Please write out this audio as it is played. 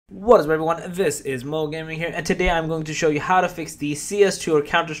What is up, everyone? This is Mo Gaming here, and today I'm going to show you how to fix the CS2 or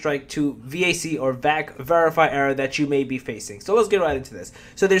Counter-Strike 2 VAC or VAC Verify error that you may be facing. So let's get right into this.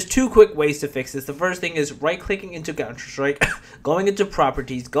 So there's two quick ways to fix this. The first thing is right-clicking into Counter-Strike, going into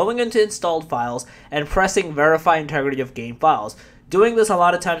Properties, going into Installed Files, and pressing Verify Integrity of Game Files. Doing this a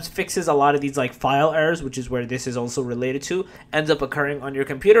lot of times fixes a lot of these like file errors, which is where this is also related to, ends up occurring on your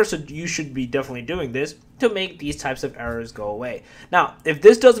computer. So you should be definitely doing this to make these types of errors go away. Now, if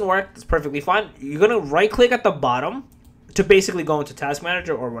this doesn't work, that's perfectly fine. You're going to right click at the bottom to basically go into Task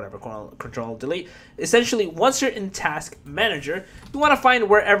Manager or whatever, Control Delete. Essentially, once you're in Task Manager, you want to find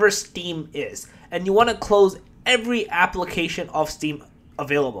wherever Steam is, and you want to close every application of Steam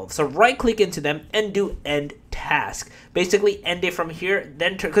available. So right click into them and do end task. Basically end it from here,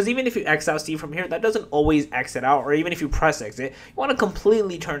 then turn, because even if you X out Steam from here, that doesn't always exit out, or even if you press exit, you want to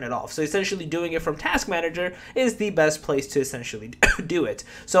completely turn it off. So essentially doing it from Task Manager is the best place to essentially do it.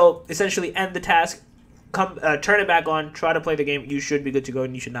 So essentially end the task, turn it back on, try to play the game. You should be good to go,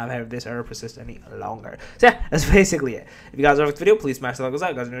 and you should not have this error persist any longer. So yeah, that's basically it. If you guys like this video, please smash the like button.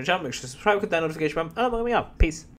 If you guys are new to the channel, make sure to subscribe, click that notification button, and I'm going to be out. Peace.